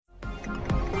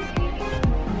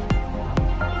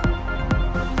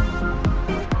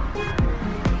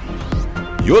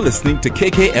You're listening to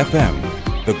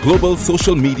Kkfm, the Global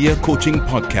Social Media Coaching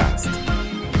Podcast.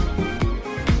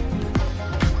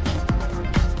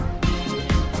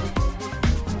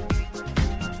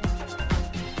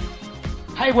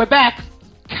 Hey, we're back.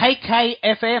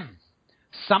 Kkfm.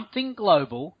 Something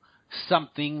global,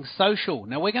 something social.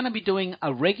 Now, we're going to be doing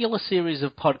a regular series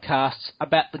of podcasts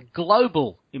about the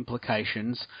global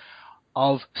implications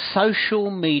of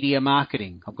social media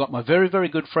marketing. I've got my very, very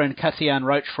good friend Kkfm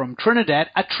Roach from Trinidad,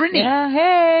 a Trini. Yeah,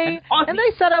 hey. And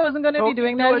they said I wasn't going to be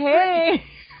doing that. Hey.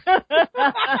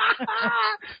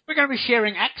 We're going to be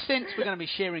sharing accents. We're going to be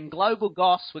sharing global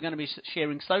goss. We're going to be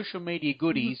sharing social media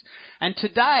goodies. And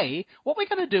today, what we're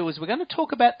going to do is we're going to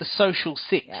talk about the social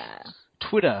six. Yeah.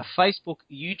 Twitter, Facebook,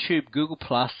 YouTube, Google+,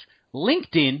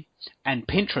 LinkedIn, and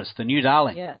Pinterest, the new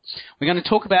darling. Yeah. We're going to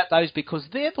talk about those because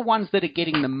they're the ones that are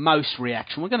getting the most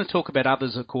reaction. We're going to talk about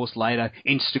others, of course, later.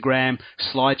 Instagram,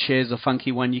 SlideShare's a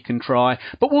funky one you can try.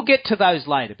 But we'll get to those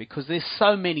later because there's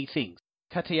so many things.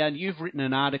 Kkfm, you've written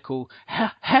an article.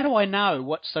 How do I know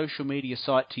what social media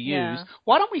site to use? Yeah.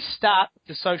 Why don't we start with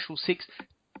the social six?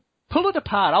 Pull it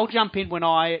apart. I'll jump in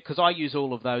because I use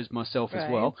all of those myself as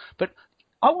well. But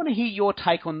I want to hear your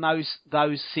take on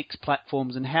those six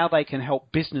platforms and how they can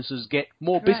help businesses get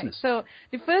more business. So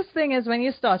the first thing is when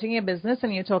you're starting your business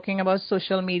and you're talking about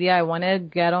social media, I want to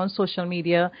get on social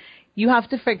media, you have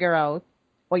to figure out,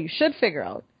 or you should figure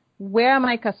out, where are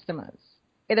my customers?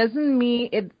 It doesn't mean,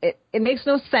 it makes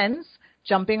no sense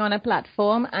jumping on a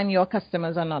platform and your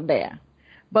customers are not there.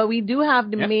 But we do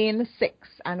have the main six,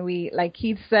 and we, like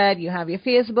Keith said, you have your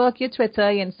Facebook, your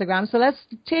Twitter, your Instagram. So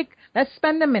let's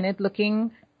spend a minute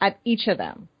looking at each of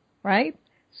them, right?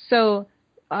 So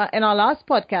in our last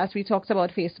podcast, we talked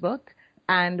about Facebook,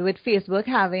 and with Facebook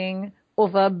having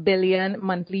over 1 billion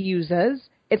monthly users,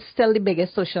 it's still the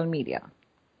biggest social media,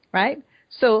 right?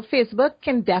 So Facebook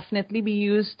can definitely be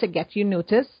used to get you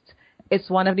noticed. It's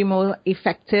one of the more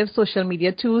effective social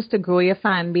media tools to grow your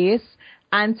fan base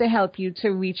and to help you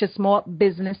to reach a more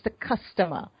business to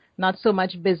customer, not so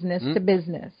much business to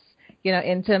business,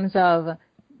 in terms of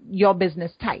your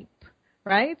business type,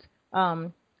 right?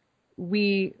 One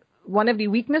of the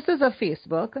weaknesses of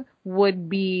Facebook would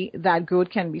be that growth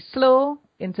can be slow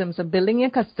in terms of building your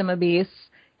customer base.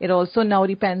 It also now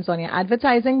depends on your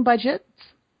advertising budget.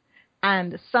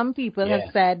 And some people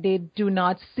have said they do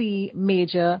not see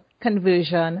major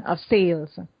conversion of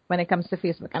sales when it comes to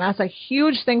Facebook. And that's a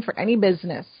huge thing for any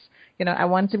business. I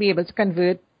want to be able to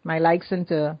convert my likes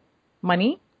into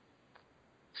money.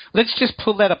 Let's just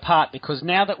pull that apart because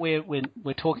now that we're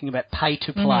talking about pay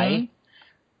to play,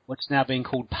 what's now being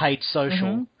called paid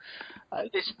social,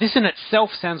 this in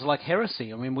itself sounds like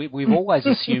heresy. I mean, we've always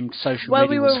assumed social media was free. Well,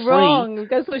 we were wrong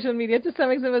because social media to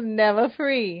some extent was never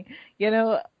free.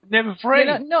 Never free.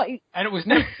 No, and it was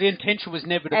never. The intention was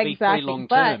never to be free long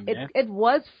term. But it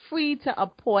was free to a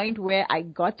point where I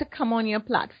got to come on your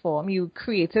platform. You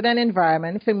created an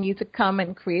environment for me to come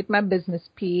and create my business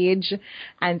page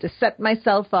and to set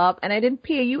myself up, and I didn't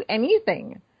pay you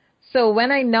anything. So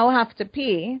when I now have to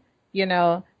pay,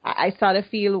 I start to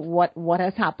feel what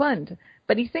has happened.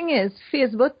 But the thing is,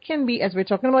 Facebook can be, as we're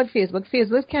talking about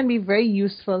Facebook can be very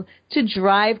useful to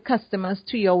drive customers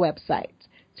to your website,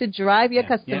 to drive your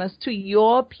customers to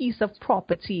your piece of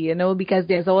property, because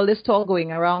there's all this talk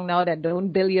going around now that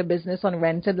don't build your business on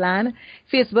rented land.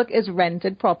 Facebook is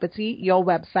rented property. Your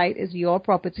website is your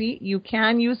property. You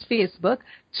can use Facebook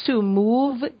to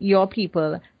move your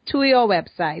people to your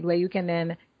website where you can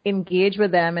then engage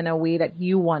with them in a way that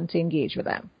you want to engage with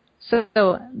them. So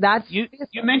that's... You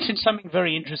mentioned something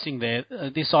very interesting there,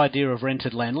 this idea of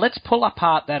rented land. Let's pull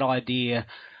apart that idea.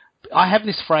 I have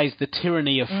this phrase, the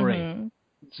tyranny of free.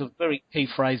 It's a very key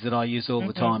phrase that I use all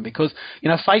the time because,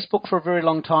 Facebook for a very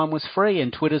long time was free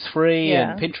and Twitter's free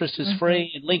and Pinterest is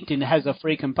free and LinkedIn has a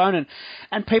free component.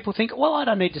 And people think, well, I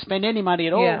don't need to spend any money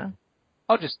at all. Yeah.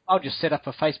 I'll just set up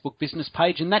a Facebook business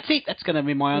page and that's it. That's going to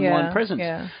be my online presence.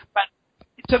 Yeah. But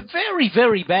it's a very,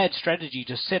 very bad strategy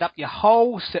to set up your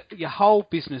whole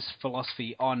business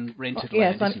philosophy on rented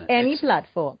land. Yes, on any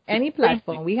platform. Any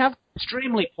platform. We have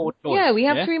extremely poor choice. Yeah, we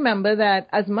have to remember that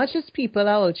as much as people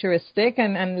are altruistic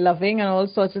and loving and all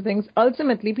sorts of things,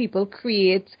 ultimately people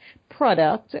create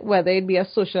product, whether it be a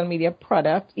social media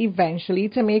product, eventually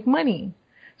to make money.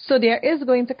 So there is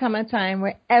going to come a time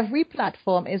where every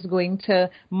platform is going to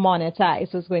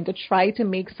monetize, is going to try to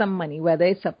make some money, whether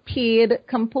it's a paid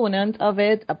component of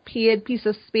it, a paid piece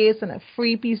of space and a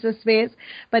free piece of space.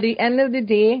 But at the end of the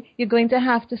day, you're going to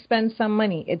have to spend some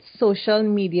money. It's social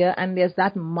media, and there's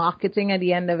that marketing at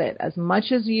the end of it. As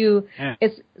much as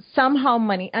it's somehow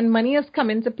money. And money has come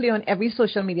into play on every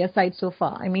social media site so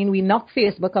far. I mean, we knock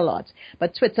Facebook a lot,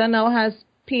 but Twitter now has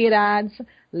paid ads.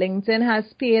 LinkedIn has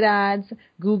paid ads.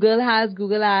 Google has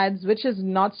Google ads, which is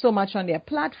not so much on their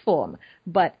platform,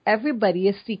 but everybody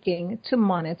is seeking to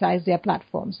monetize their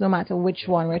platforms, no matter which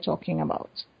one we're talking about.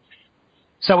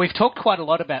 So we've talked quite a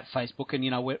lot about Facebook, and,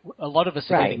 a lot of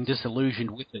us are getting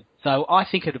disillusioned with it. So I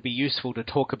think it would be useful to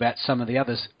talk about some of the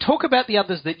others. Talk about the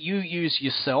others that you use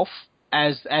yourself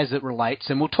as it relates,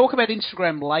 and we'll talk about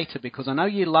Instagram later, because I know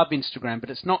you love Instagram, but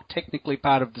it's not technically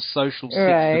part of the social six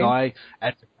that I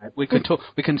advocate.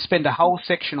 We can spend a whole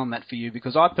section on that for you,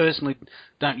 because I personally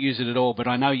don't use it at all, but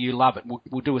I know you love it.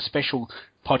 We'll do a special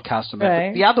podcast on that.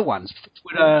 But the other ones,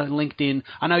 Twitter, LinkedIn,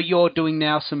 I know you're doing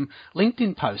now some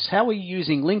LinkedIn posts. How are you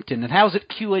using LinkedIn, and how has it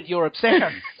cured your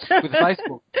obsession with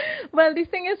Facebook? Well, the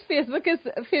thing is,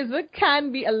 Facebook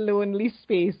can be a lonely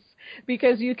space,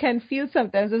 because you can feel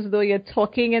sometimes as though you're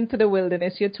talking into the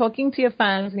wilderness. You're talking to your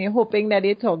fans and you're hoping that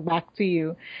they talk back to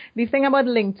you. The thing about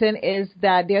LinkedIn is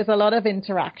that there's a lot of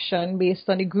interaction based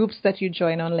on the groups that you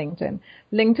join on LinkedIn.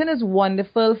 LinkedIn is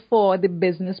wonderful for the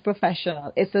business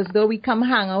professional. It's as though we come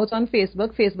hang out on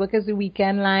Facebook. Facebook is the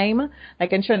weekend lime.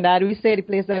 Like in Trinidad, we say the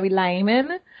place that we lime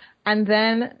in, and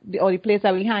then the place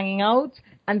that we hanging out.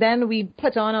 And then we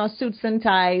put on our suits and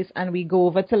ties and we go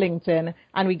over to LinkedIn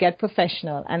and we get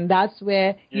professional. And that's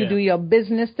where you do your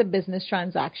business-to-business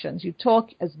transactions. You talk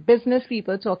as business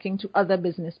people talking to other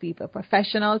business people,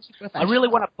 professional to professional. I really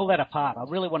want to pull that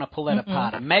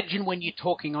apart. Imagine when you're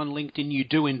talking on LinkedIn, you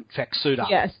do in fact suit up.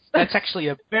 Yes. That's actually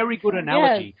a very good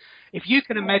analogy. Yes. If you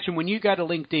can imagine, when you go to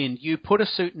LinkedIn, you put a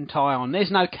suit and tie on. There's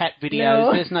no cat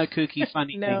videos. There's no kooky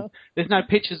funny thing. There's no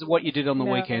pictures of what you did on the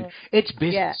weekend. It's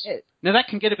business. Yeah, now, that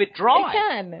can get a bit dry.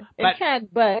 It can,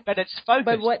 but it's focused.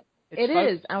 But what it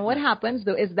is, and what happens,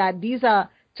 though, is that these are,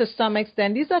 to some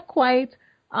extent, these are quite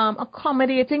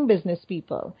accommodating business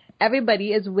people.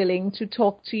 Everybody is willing to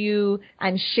talk to you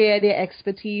and share their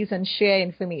expertise and share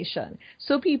information.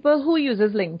 So people who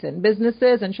uses LinkedIn,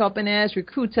 businesses, entrepreneurs,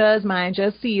 recruiters,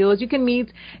 managers, CEOs, you can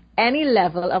meet any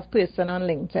level of person on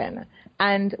LinkedIn.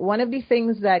 And one of the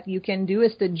things that you can do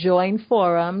is to join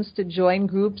forums, to join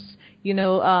groups.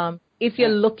 If you're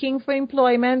looking for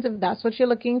employment, if that's what you're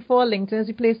looking for, LinkedIn is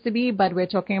the place to be. But we're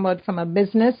talking about from a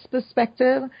business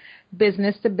perspective,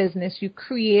 business to business. You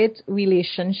create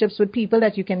relationships with people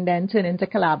that you can then turn into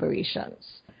collaborations.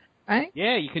 Right?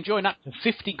 Yeah, you can join up to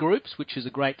 50 groups, which is a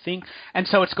great thing. And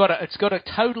so it's got a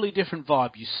totally different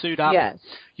vibe. You suit up,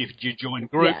 you join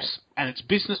groups, and it's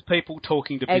business people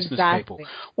talking to business people.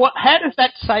 How does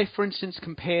that say, for instance,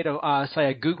 compare to,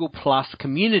 say, a Google Plus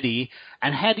community,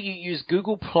 and how do you use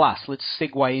Google Plus? Let's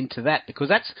segue into that, because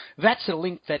that's a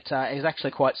link that is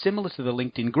actually quite similar to the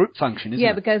LinkedIn group function, isn't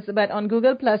it? But on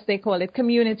Google Plus, they call it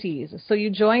communities. So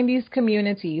you join these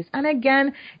communities. And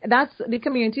again, the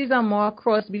communities are more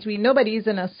cross between, nobody's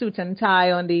in a suit and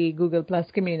tie on the Google Plus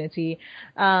community.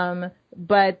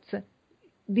 But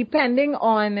depending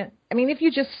on, if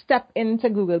you just step into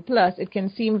Google Plus, it can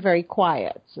seem very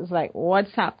quiet. It's like,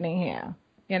 what's happening here?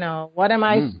 What am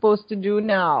I supposed to do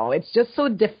now? It's just so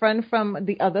different from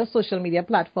the other social media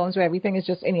platforms where everything is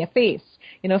just in your face.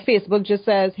 Facebook just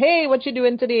says, hey, what you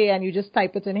doing today? And you just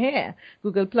type it in here.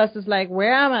 Google Plus is like,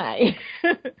 where am I?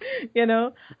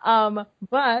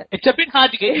 But it's a bit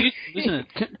hard to get used to, isn't it?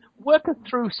 Work us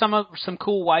through some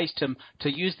cool ways to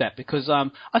use that, because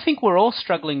I think we're all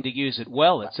struggling to use it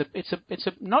well.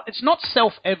 It's not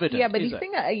self-evident. Yeah, but the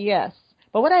thing, yes.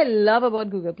 But what I love about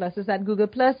Google Plus is that Google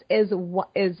Plus is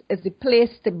the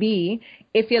place to be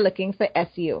if you're looking for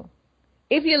SEO.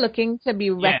 If you're looking to be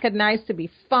recognized, to be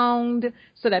found,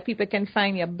 so that people can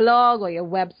find your blog or your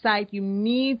website, you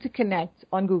need to connect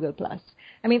on Google Plus.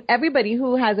 Everybody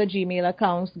who has a Gmail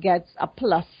account gets a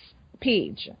Plus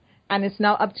page. And it's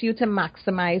now up to you to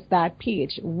maximize that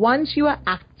page. Once you are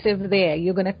active there,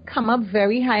 you're going to come up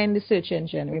very high in the search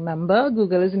engine. Remember,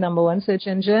 Google is the #1 search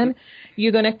engine.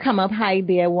 You're going to come up high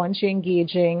there once you're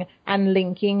engaging and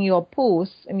linking your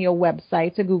posts and your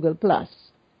website to Google+.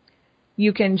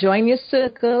 You can join your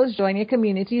circles, join your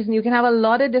communities, and you can have a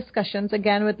lot of discussions,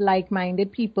 again, with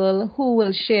like-minded people who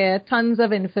will share tons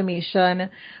of information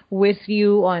with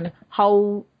you on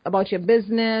about your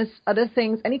business, other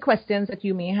things, any questions that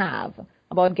you may have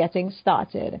about getting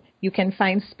started. You can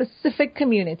find specific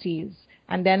communities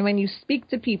And then when you speak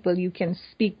to people, you can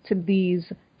speak to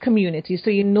these communities.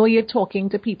 So you know you're talking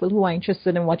to people who are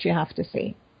interested in what you have to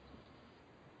say.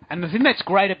 And the thing that's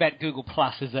great about Google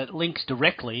Plus is that it links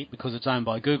directly, because it's owned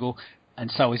by Google, and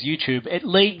so is YouTube. It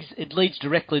leads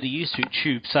directly to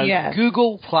YouTube. So Yes.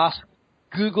 Google Plus,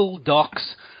 Google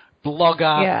Docs,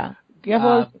 Blogger,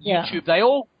 YouTube, they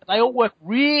all work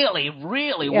really,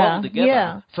 really well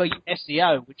together for your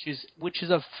SEO, which is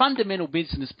a fundamental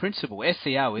business principle.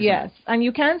 SEO, isn't it? Yes, and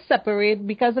you can separate,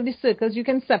 because of the circles, you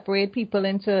can separate people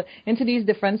into these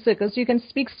different circles. You can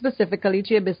speak specifically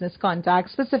to your business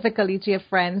contacts, specifically to your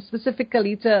friends,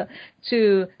 specifically to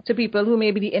people who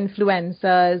may be the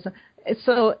influencers.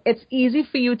 So it's easy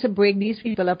for you to break these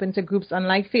people up into groups.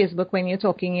 Unlike Facebook, when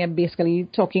you're basically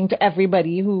talking to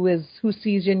everybody who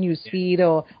sees your newsfeed,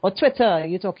 or Twitter,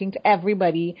 you're talking to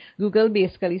everybody. Google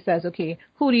basically says, okay,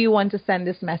 who do you want to send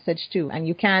this message to? And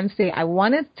you can say, I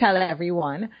want to tell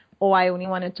everyone, or I only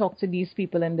want to talk to these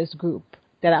people in this group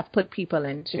that I've put people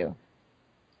into.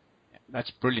 That's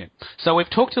brilliant. So we've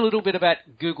talked a little bit about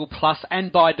Google Plus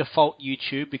and by default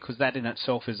YouTube, because that in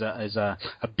itself is a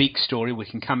big story. We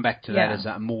can come back to that as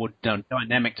a more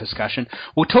dynamic discussion.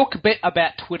 We'll talk a bit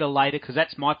about Twitter later, because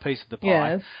that's my piece of the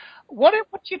pie. Yes.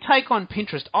 What's your take on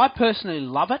Pinterest? I personally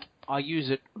love it. I use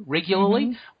it regularly.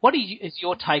 Mm-hmm. What is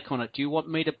your take on it? Do you want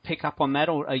me to pick up on that,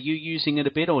 or are you using it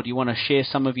a bit, or do you want to share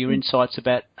some of your insights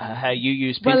about how you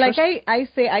use Pinterest? Well, like I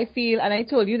say, I feel, and I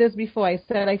told you this before, I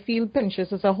said I feel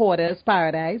Pinterest is a hoarder's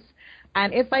paradise.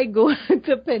 And if I go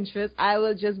to Pinterest, I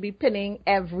will just be pinning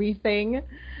everything.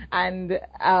 And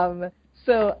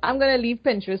so I'm going to leave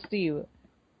Pinterest to you.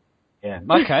 Yeah.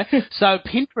 Okay. So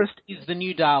Pinterest is the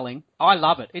new darling. I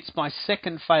love it. It's my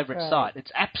second favourite site.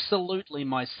 It's absolutely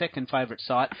my second favourite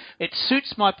site. It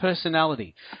suits my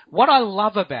personality. What I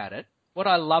love about it,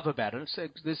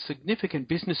 there's significant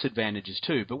business advantages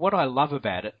too, but what I love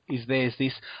about it is there's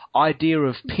this idea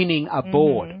of pinning a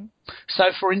board. Mm-hmm. So,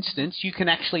 for instance, you can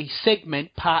actually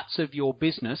segment parts of your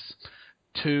business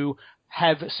to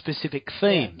have specific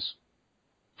themes. Yeah.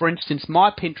 For instance,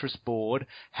 my Pinterest board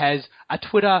has a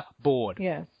Twitter board,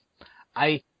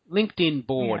 a LinkedIn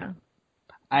board,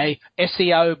 a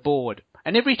SEO board.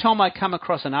 And every time I come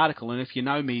across an article, and if you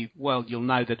know me well, you'll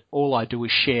know that all I do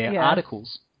is share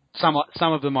articles. Some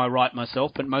of them I write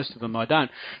myself, but most of them I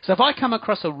don't. So if I come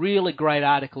across a really great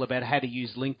article about how to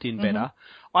use LinkedIn better,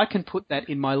 I can put that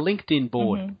in my LinkedIn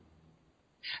board. Mm-hmm.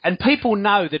 And people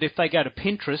know that if they go to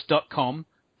pinterest.com,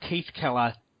 Keith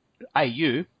Keller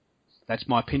AU, that's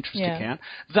my Pinterest account,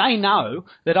 they know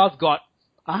that I've got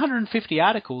 150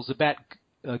 articles about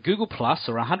Google Plus,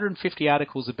 or 150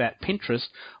 articles about Pinterest,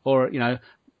 or,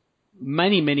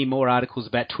 many, many more articles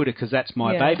about Twitter, because that's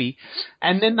my baby.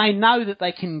 And then they know that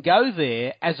they can go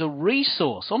there as a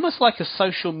resource, almost like a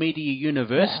social media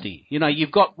university. Yeah.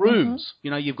 You've got rooms.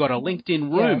 Mm-hmm. You've got a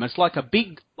LinkedIn room. Yeah. It's like a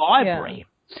big library. Yeah.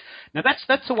 Now,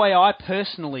 that's the way I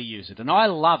personally use it, and I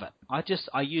love it.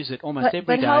 I use it almost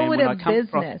every day. But how would a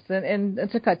business, and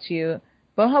to cut you,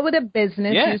 but how would a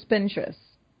business use Pinterest?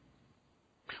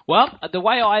 Well, the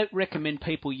way I recommend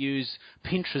people use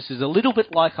Pinterest is a little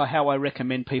bit like how I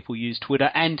recommend people use Twitter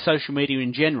and social media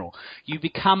in general. You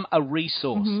become a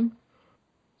resource. Mm-hmm.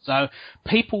 So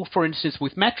people, for instance,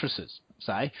 with mattresses,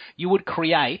 say, you would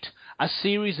create a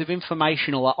series of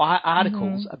informational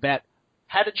articles about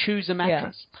how to choose a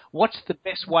mattress. Yeah. What's the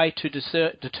best way to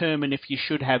determine if you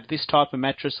should have this type of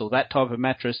mattress or that type of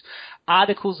mattress?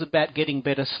 Articles about getting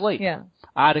better sleep. Yeah.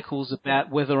 Articles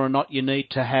about whether or not you need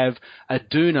to have a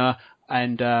doona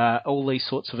and all these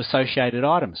sorts of associated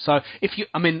items. So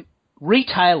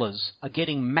retailers are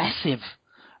getting massive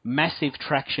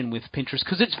traction with Pinterest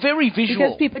because it's very visual.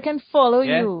 Because people can follow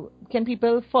you. Can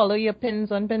people follow your pins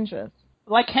on Pinterest?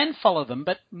 They can follow them,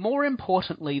 but more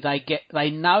importantly,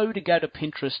 they know to go to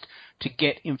Pinterest to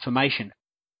get information.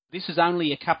 This is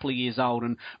only a couple of years old,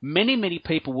 and many, many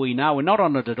people we know are not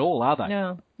on it at all, are they?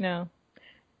 No.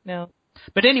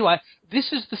 But anyway,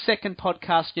 this is the second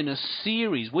podcast in a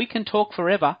series. We can talk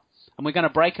forever, and we're going to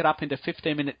break it up into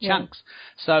 15-minute chunks.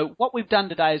 So what we've done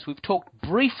today is we've talked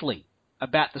briefly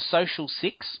about the social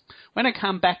six. We're going to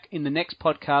come back in the next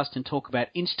podcast and talk about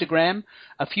Instagram,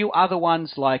 a few other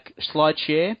ones like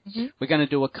SlideShare. Mm-hmm. We're going to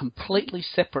do a completely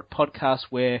separate podcast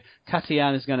where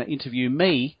Katiana is going to interview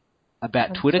me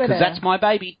about Twitter, because that's my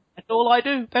baby. That's all I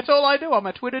do. I'm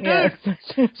a Twitter dude.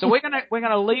 Yes. So we're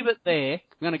gonna leave it there.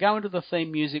 We're gonna go into the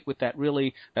theme music with that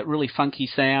really funky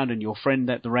sound, and your friend,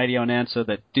 the radio announcer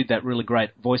that did that really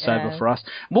great voiceover for us.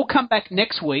 We'll come back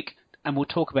next week and we'll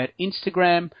talk about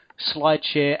Instagram,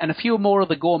 SlideShare, and a few more of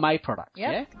the gourmet products.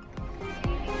 Yep. Yeah.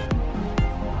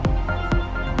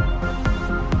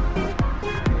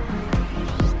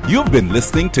 You've been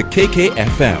listening to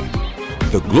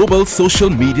KKFM, the Global Social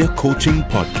Media Coaching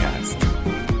Podcast.